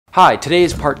Hi, today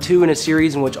is part 2 in a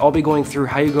series in which I'll be going through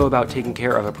how you go about taking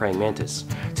care of a praying mantis.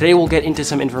 Today we'll get into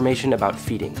some information about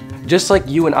feeding. Just like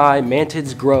you and I,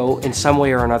 mantids grow in some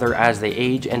way or another as they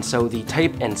age, and so the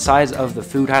type and size of the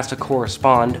food has to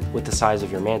correspond with the size of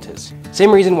your mantis.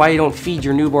 Same reason why you don't feed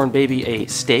your newborn baby a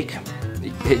steak.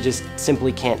 It just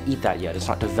simply can't eat that yet. It's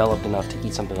not developed enough to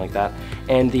eat something like that.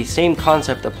 And the same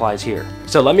concept applies here.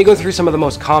 So let me go through some of the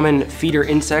most common feeder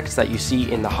insects that you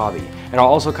see in the hobby. And I'll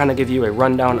also kind of give you a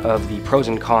rundown of the pros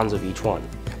and cons of each one.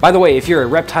 By the way, if you're a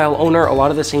reptile owner, a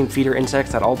lot of the same feeder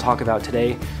insects that I'll talk about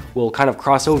today will kind of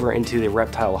cross over into the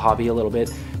reptile hobby a little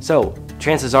bit. So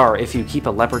chances are, if you keep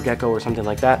a leopard gecko or something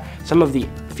like that, some of the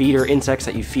feeder insects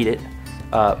that you feed it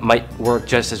might work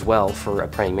just as well for a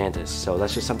praying mantis. So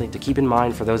that's just something to keep in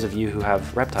mind for those of you who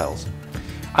have reptiles.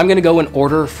 I'm going to go in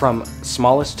order from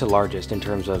smallest to largest in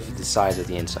terms of the size of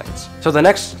the insects. So the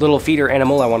next little feeder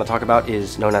animal I want to talk about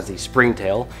is known as the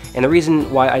springtail. And the reason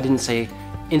why I didn't say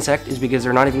insect is because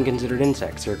they're not even considered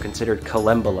insects. They're considered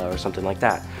collembola or something like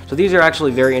that. So these are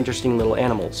actually very interesting little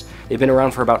animals. They've been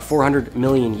around for about 400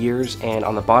 million years, and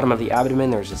on the bottom of the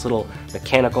abdomen there's this little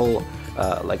mechanical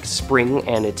like spring,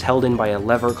 and it's held in by a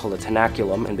lever called a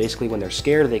tenaculum, and basically when they're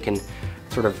scared they can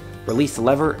sort of release the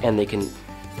lever and they can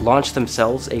launch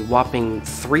themselves a whopping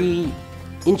 3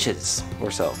 inches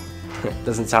or so. It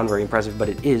doesn't sound very impressive, but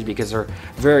it is, because they're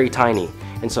very tiny,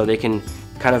 and so they can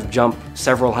kind of jump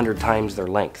several hundred times their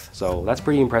length. So that's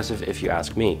pretty impressive if you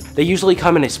ask me. They usually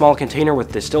come in a small container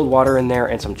with distilled water in there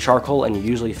and some charcoal, and you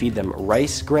usually feed them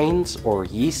rice grains or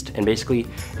yeast, and basically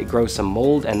it grows some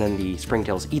mold, and then the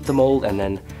springtails eat the mold, and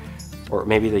then, or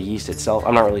maybe the yeast itself,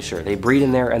 I'm not really sure. They breed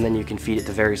in there, and then you can feed it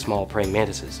to very small praying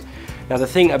mantises. Now the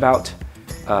thing about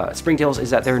springtails is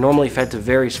that they're normally fed to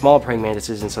very small praying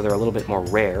mantises, and so they're a little bit more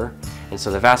rare. And so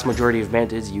the vast majority of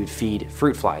mantids you'd feed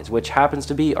fruit flies, which happens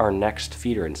to be our next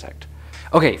feeder insect.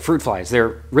 Okay, fruit flies,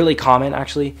 they're really common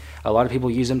actually. A lot of people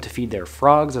use them to feed their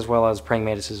frogs as well as praying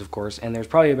mantises, of course, and there's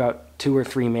probably about 2 or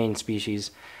 3 main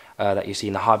species that you see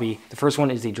in the hobby. The first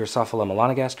one is the Drosophila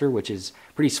melanogaster, which is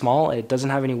pretty small. It doesn't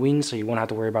have any wings, so you won't have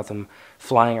to worry about them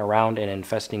flying around and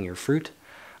infesting your fruit.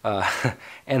 And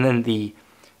then the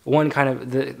one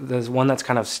the one that's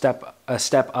kind of a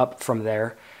step up from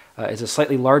there is a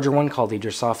slightly larger one called the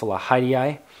Drosophila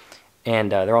hydei,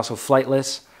 and they're also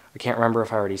flightless. I can't remember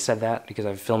if I already said that because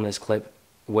I've filmed this clip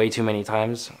way too many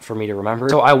times for me to remember.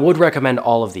 So I would recommend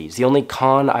all of these. The only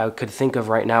con I could think of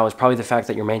right now is probably the fact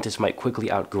that your mantis might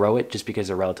quickly outgrow it just because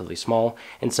they're relatively small,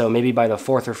 and so maybe by the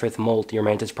 4th or 5th molt your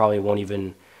mantis probably won't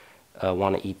even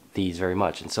want to eat these very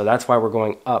much, and so that's why we're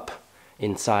going up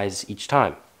in size each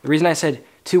time. The reason I said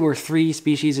 2 or 3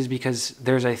 species is because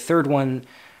there's a third one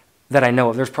that I know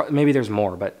of. Maybe there's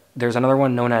more, but there's another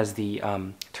one known as the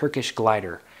Turkish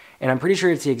glider, and I'm pretty sure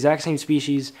it's the exact same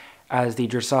species as the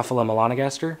Drosophila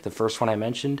melanogaster, the first one I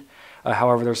mentioned.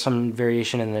 However, there's some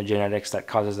variation in the genetics that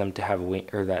causes them to have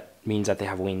that means that they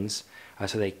have wings,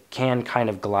 so they can kind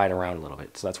of glide around a little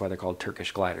bit. So that's why they're called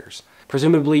Turkish gliders.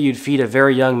 Presumably, you'd feed a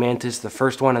very young mantis the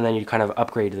first one, and then you'd kind of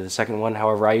upgrade to the second one.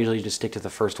 However, I usually just stick to the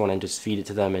first one and just feed it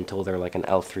to them until they're like an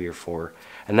L3 or 4,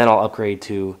 and then I'll upgrade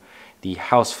to the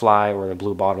housefly or the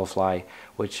blue bottlefly,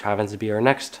 which happens to be our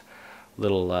next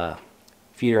little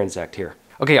feeder insect here.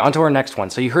 Okay, on to our next one.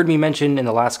 So you heard me mention in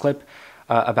the last clip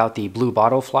about the blue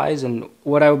bottleflies, and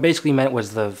what I basically meant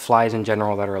was the flies in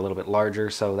general that are a little bit larger.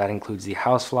 So that includes the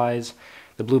houseflies,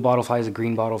 the blue bottleflies, the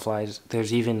green bottleflies.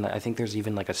 There's even, I think there's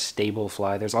even like a stable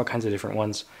fly. There's all kinds of different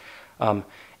ones.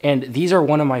 And these are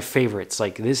one of my favorites.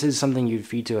 Like, this is something you'd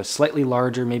feed to a slightly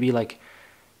larger, maybe like,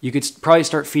 you could probably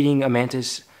start feeding a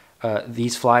mantis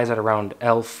these flies at around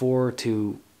L4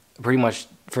 to pretty much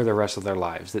for the rest of their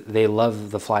lives. They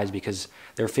love the flies because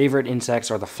their favorite insects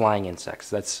are the flying insects.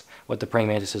 That's what the praying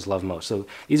mantises love most. So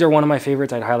these are one of my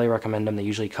favorites. I'd highly recommend them. They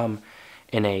usually come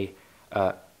in a,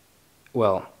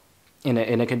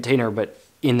 in a container, but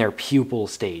in their pupal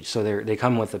stage. So they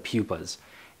come with the pupas.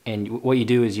 And what you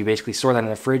do is you basically store that in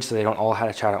the fridge so they don't all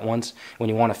hatch out at once. When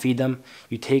you want to feed them,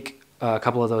 you take a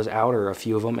couple of those out, or a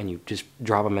few of them, and you just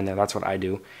drop them in there. That's what I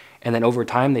do. And then over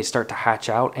time they start to hatch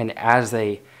out, and as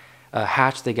they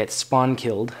hatch, they get spawn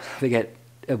killed. They get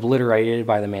obliterated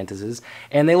by the mantises,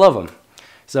 and they love them.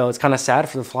 So it's kind of sad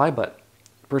for the fly, but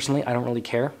personally I don't really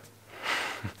care.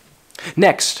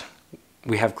 Next,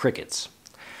 we have crickets.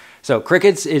 So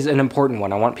crickets is an important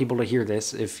one. I want people to hear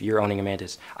this if you're owning a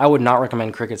mantis. I would not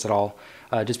recommend crickets at all,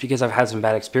 just because I've had some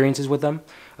bad experiences with them.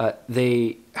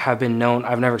 They have been known,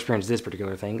 I've never experienced this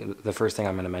particular thing, the first thing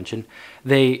I'm going to mention.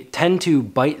 They tend to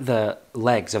bite the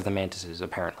legs of the mantises,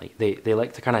 apparently. They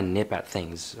like to kind of nip at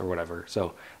things or whatever.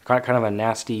 So kind of a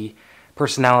nasty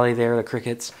personality there, the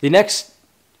crickets. The next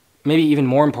maybe even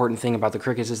more important thing about the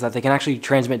crickets is that they can actually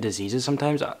transmit diseases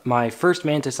sometimes. My first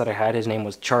mantis that I had, his name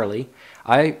was Charlie.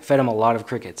 I fed him a lot of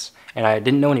crickets, and I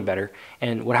didn't know any better.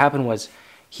 And what happened was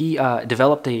he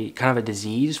developed a kind of a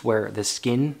disease where the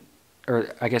skin,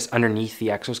 or I guess underneath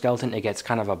the exoskeleton, it gets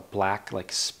kind of a black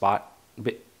like spot,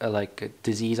 like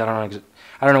disease. I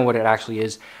don't know what it actually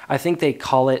is. I think they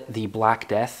call it the Black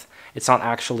Death. It's not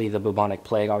actually the bubonic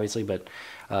plague, obviously, but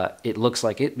it looks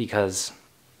like it because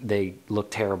they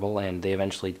look terrible and they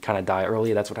eventually kind of die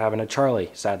early. That's what happened to Charlie,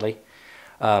 sadly.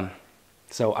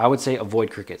 So I would say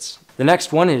avoid crickets. The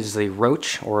next one is the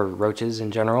roach, or roaches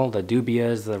in general, the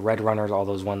dubias, the red runners, all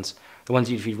those ones. The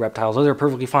ones you feed reptiles, those are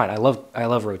perfectly fine. I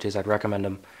love roaches. I'd recommend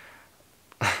them.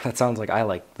 That sounds like I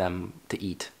like them to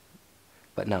eat.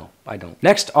 But no, I don't.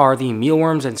 Next are the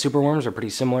mealworms and superworms. They're pretty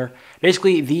similar.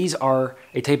 Basically, these are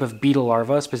a type of beetle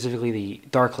larva, specifically the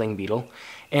darkling beetle.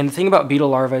 And the thing about beetle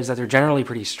larvae is that they're generally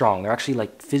pretty strong. They're actually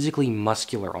like physically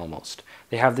muscular almost.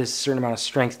 They have this certain amount of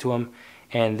strength to them,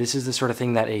 and this is the sort of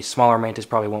thing that a smaller mantis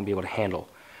probably won't be able to handle.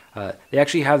 They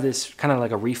actually have this kind of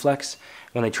like a reflex.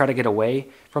 When they try to get away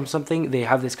from something, they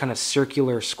have this kind of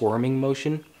circular squirming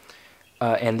motion.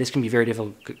 And this can be very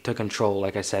difficult to control,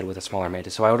 like I said, with a smaller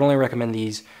mantis. So I would only recommend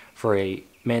these for a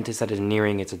mantis that is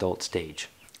nearing its adult stage.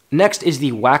 Next is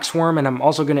the waxworm, and I'm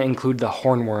also going to include the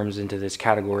hornworms into this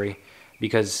category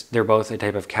because they're both a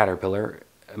type of caterpillar,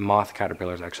 moth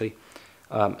caterpillars actually.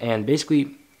 And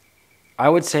basically, I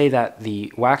would say that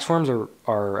the waxworms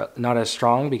are not as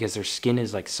strong because their skin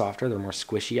is like softer, they're more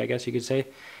squishy, I guess you could say.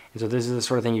 And so this is the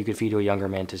sort of thing you could feed to a younger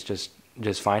mantis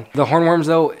just fine. The hornworms,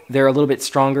 though, they're a little bit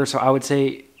stronger, so I would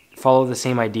say follow the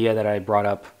same idea that I brought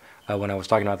up when I was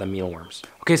talking about the mealworms.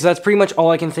 Okay, so that's pretty much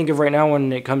all I can think of right now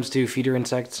when it comes to feeder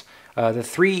insects. The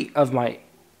three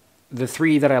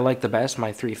that I like the best,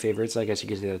 my three favorites, I guess you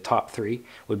could say the top three,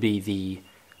 would be the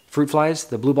fruit flies,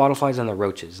 the blue bottle flies, and the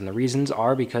roaches. And the reasons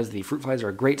are because the fruit flies are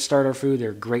a great starter food.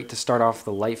 They're great to start off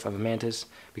the life of a mantis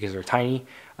because they're tiny.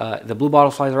 The blue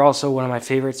bottle flies are also one of my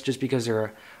favorites just because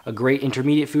they're a great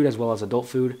intermediate food as well as adult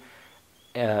food.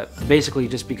 Basically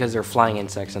just because they're flying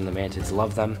insects and the mantids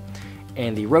love them.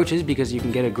 And the roaches because you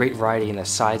can get a great variety in the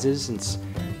sizes, since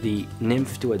the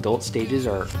nymph to adult stages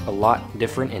are a lot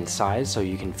different in size. So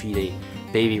you can feed a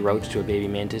baby roach to a baby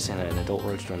mantis and an adult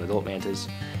roach to an adult mantis.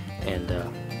 And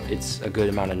it's a good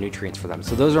amount of nutrients for them.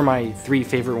 So those are my three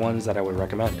favorite ones that I would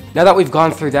recommend. Now that we've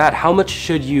gone through that, how much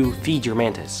should you feed your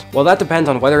mantis? Well, that depends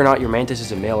on whether or not your mantis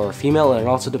is a male or a female, and it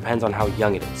also depends on how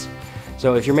young it is.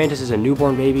 So if your mantis is a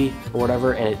newborn baby or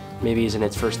whatever, and it maybe is in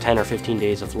its first 10 or 15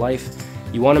 days of life,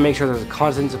 you want to make sure there's a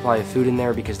constant supply of food in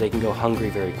there because they can go hungry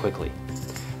very quickly.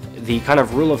 The kind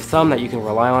of rule of thumb that you can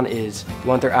rely on is you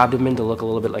want their abdomen to look a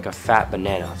little bit like a fat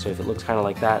banana. So if it looks kind of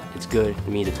like that, it's good. It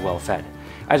means it's well fed.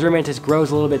 As your mantis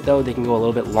grows a little bit though, they can go a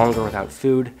little bit longer without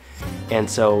food, and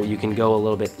so you can go a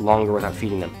little bit longer without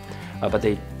feeding them.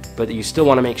 But you still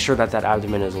want to make sure that that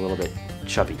abdomen is a little bit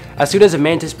chubby. As soon as a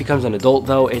mantis becomes an adult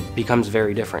though, it becomes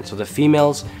very different. So the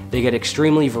females, they get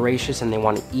extremely voracious and they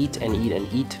want to eat and eat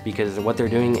and eat because what they're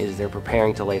doing is they're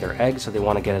preparing to lay their eggs, so they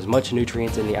want to get as much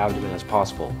nutrients in the abdomen as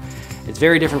possible. It's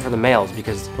very different for the males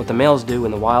because what the males do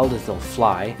in the wild is they'll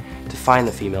fly to find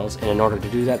the females, and in order to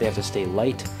do that they have to stay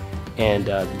light, and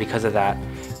because of that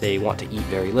they want to eat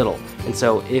very little. And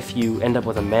so if you end up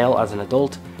with a male as an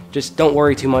adult, just don't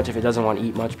worry too much if it doesn't want to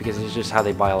eat much because it's just how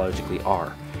they biologically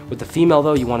are. With the female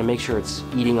though, you want to make sure it's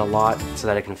eating a lot so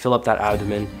that it can fill up that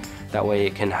abdomen. That way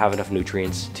it can have enough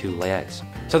nutrients to lay eggs.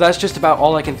 So that's just about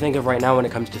all I can think of right now when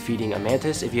it comes to feeding a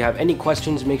mantis. If you have any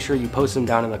questions, make sure you post them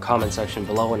down in the comment section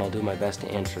below and I'll do my best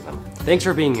to answer them. Thanks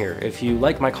for being here. If you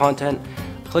like my content,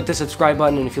 click the subscribe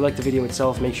button, and if you like the video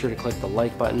itself, make sure to click the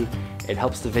like button. It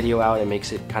helps the video out and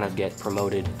makes it kind of get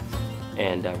promoted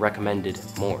and recommended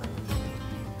more.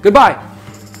 Goodbye!